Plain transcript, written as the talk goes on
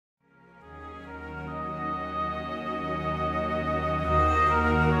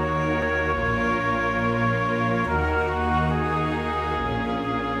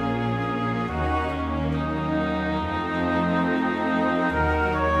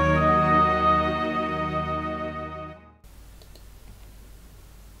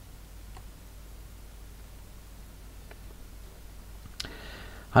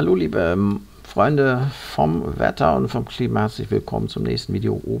Hallo liebe Freunde vom Wetter und vom Klima, herzlich willkommen zum nächsten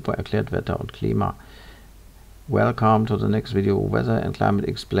Video. Opa erklärt Wetter und Klima. Welcome to the next video, Weather and Climate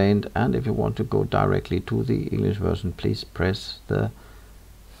Explained. And if you want to go directly to the English version, please press the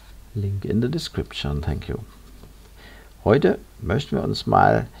link in the description. Thank you. Heute möchten wir uns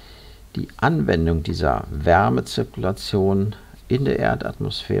mal die Anwendung dieser Wärmezirkulation in der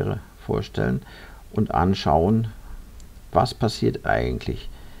Erdatmosphäre vorstellen und anschauen, was passiert eigentlich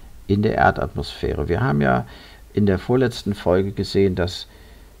in der Erdatmosphäre. Wir haben ja in der vorletzten Folge gesehen, dass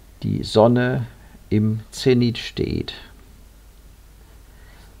die Sonne im Zenit steht.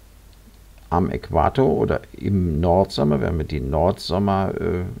 Am Äquator oder im Nordsommer, wir haben ja die Nordsommer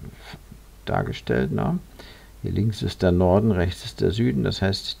dargestellt. Ne? Hier links ist der Norden, rechts ist der Süden. Das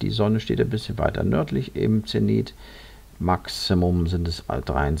heißt, die Sonne steht ein bisschen weiter nördlich im Zenit. Maximum sind es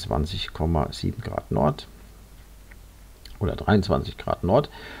 23,7 Grad Nord oder 23 Grad Nord.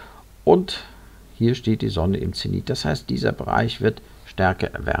 Und hier steht die Sonne im Zenit. Das heißt, dieser Bereich wird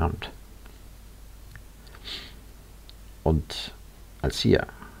stärker erwärmt. Und als hier,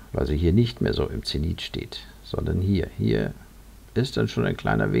 weil sie hier nicht mehr so im Zenit steht, sondern hier. Hier ist dann schon ein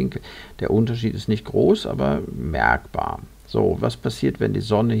kleiner Winkel. Der Unterschied ist nicht groß, aber merkbar. So, was passiert, wenn die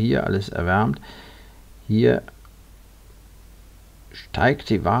Sonne hier alles erwärmt? Hier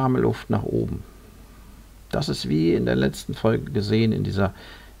steigt die warme Luft nach oben. Das ist wie in der letzten Folge gesehen, in dieser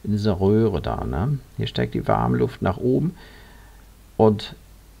Röhre da. Ne? Hier steigt die warme Luft nach oben und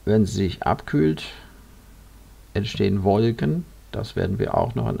wenn sie sich abkühlt, entstehen Wolken. Das werden wir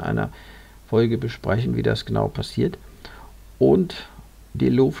auch noch in einer Folge besprechen, wie das genau passiert. Und die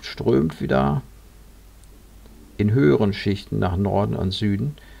Luft strömt wieder in höheren Schichten nach Norden und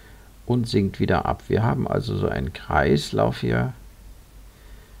Süden und sinkt wieder ab. Wir haben also so einen Kreislauf hier.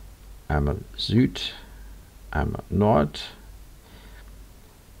 Einmal Süd, einmal Nord.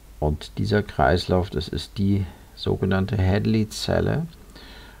 Und dieser Kreislauf, das ist die sogenannte Hadleyzelle.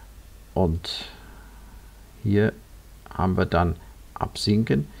 Und hier haben wir dann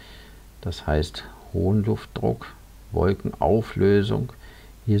Absinken, das heißt hohen Luftdruck, Wolkenauflösung.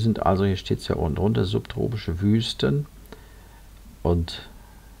 Hier steht es ja unten drunter, subtropische Wüsten. Und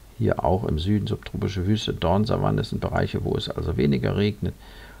hier auch im Süden subtropische Wüste, Dornsavanne, das sind Bereiche, wo es also weniger regnet.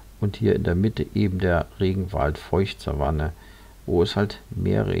 Und hier in der Mitte eben der Regenwald, Feuchtsavanne, wo es halt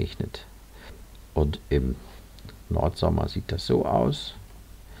mehr regnet. Und im Nordsommer sieht das so aus.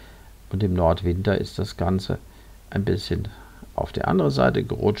 Und im Nordwinter ist das Ganze ein bisschen auf die andere Seite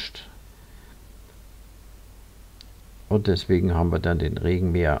gerutscht. Und deswegen haben wir dann den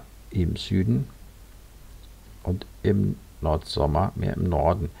Regen mehr im Süden und im Nordsommer mehr im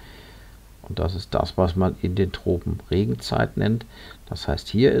Norden. Und das ist das, was man in den Tropen Regenzeit nennt. Das heißt,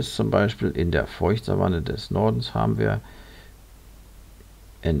 hier ist zum Beispiel in der Feuchtsavanne des Nordens haben wir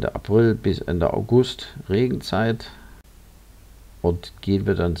Ende April bis Ende August Regenzeit. Und gehen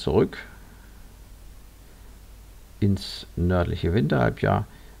wir dann zurück ins nördliche Winterhalbjahr,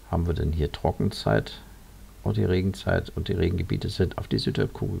 haben wir dann hier Trockenzeit und die Regenzeit und die Regengebiete sind auf die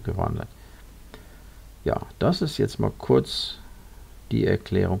Südhalbkugel gewandert. Ja, das ist jetzt mal kurz die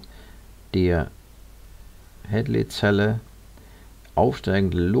Erklärung der Hadleyzelle.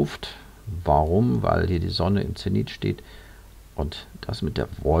 Aufsteigende Luft. Warum? Weil hier die Sonne im Zenit steht. Und das mit der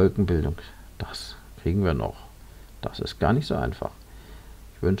Wolkenbildung, das kriegen wir noch. Das ist gar nicht so einfach.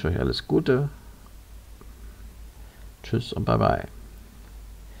 Ich wünsche euch alles Gute. Tschüss und bye bye.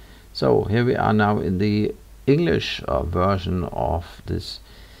 So, here we are now in the English version of this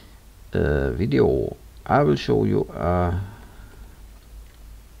video. I will show you a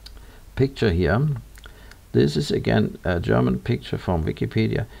picture here. This is again a German picture from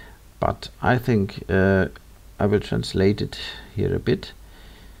Wikipedia, but I think I will translate it here a bit.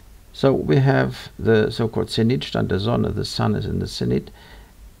 So we have the so-called Zenitstand der Sonne. The sun is in the zenith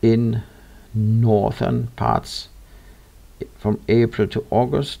in northern parts from April to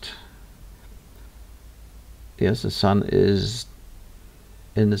August. Yes, the sun is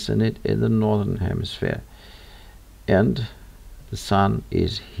in the zenith in the northern hemisphere. And the sun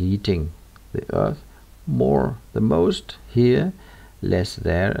is heating the earth more, the most here, less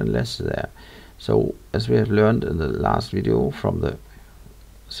there and less there. So as we have learned in the last video from the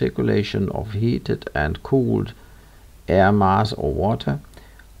circulation of heated and cooled air mass or water,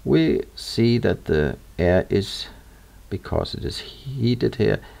 we see that the air is, because it is heated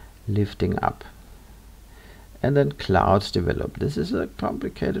here, lifting up. And then clouds develop. This is a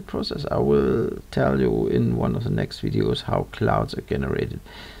complicated process. I will tell you in one of the next videos how clouds are generated.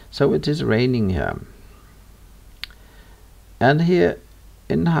 So it is raining here. And here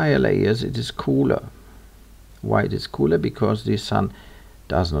in higher layers it is cooler. Why it is cooler? Because the sun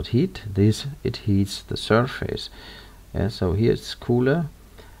does not heat this, it heats the surface. So here it's cooler,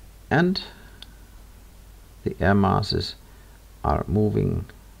 and the air masses are moving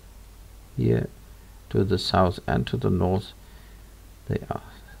here to the south and to the north. They are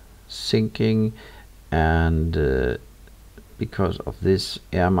sinking, and because of this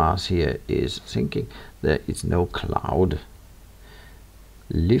air mass here is sinking, there is no cloud.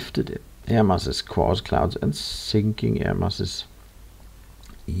 Lifted air masses cause clouds, and sinking air masses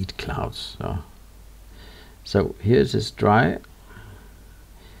eat clouds. So here it is dry,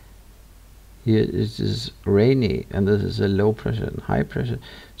 here it is rainy, and this is a low pressure and high pressure.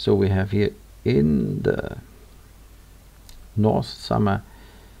 So we have here in the North summer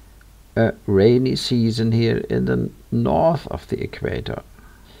a rainy season here in the north of the equator.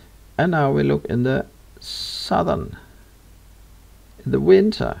 And now we look in the southern, in the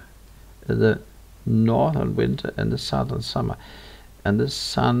winter, in the northern winter and the southern summer. And the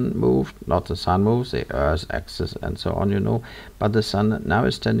sun moved, not the sun moves, the Earth's axis and so on, you know, but the sun now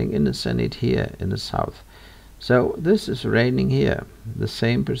is standing in the zenith here in the south. So this is raining here. The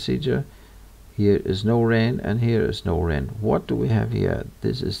same procedure. Here is no rain, and here is no rain. What do we have here?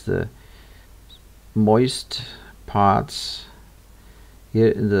 This is the moist parts. Here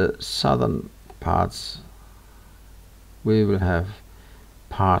in the southern parts we will have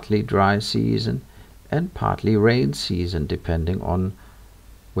partly dry season and partly rain season, depending on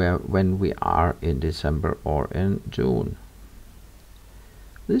when we are in December or in June.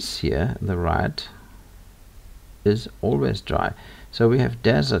 This here on the right is always dry. So we have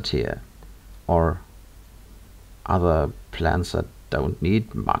desert here, or other plants that don't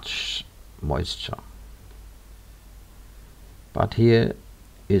need much moisture. But here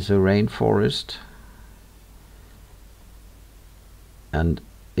is a rainforest, and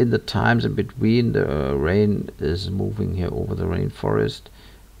in the times in between, the rain is moving here over the rainforest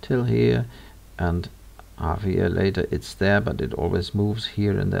till here, and half a year later it's there, but it always moves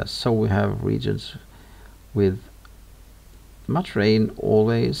here and there. So we have regions with much rain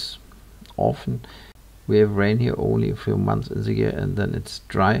always, often. We have rain here only a few months in the year, and then it's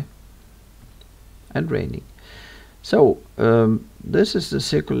dry and raining. So this is the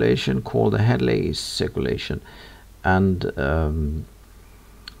circulation called the Hadley-Circulation, and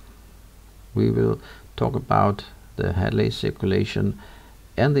we will talk about the Hadley-Circulation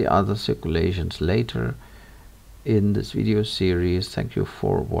and the other circulations later in this video series. Thank you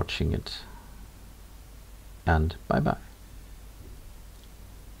for watching it, and bye bye.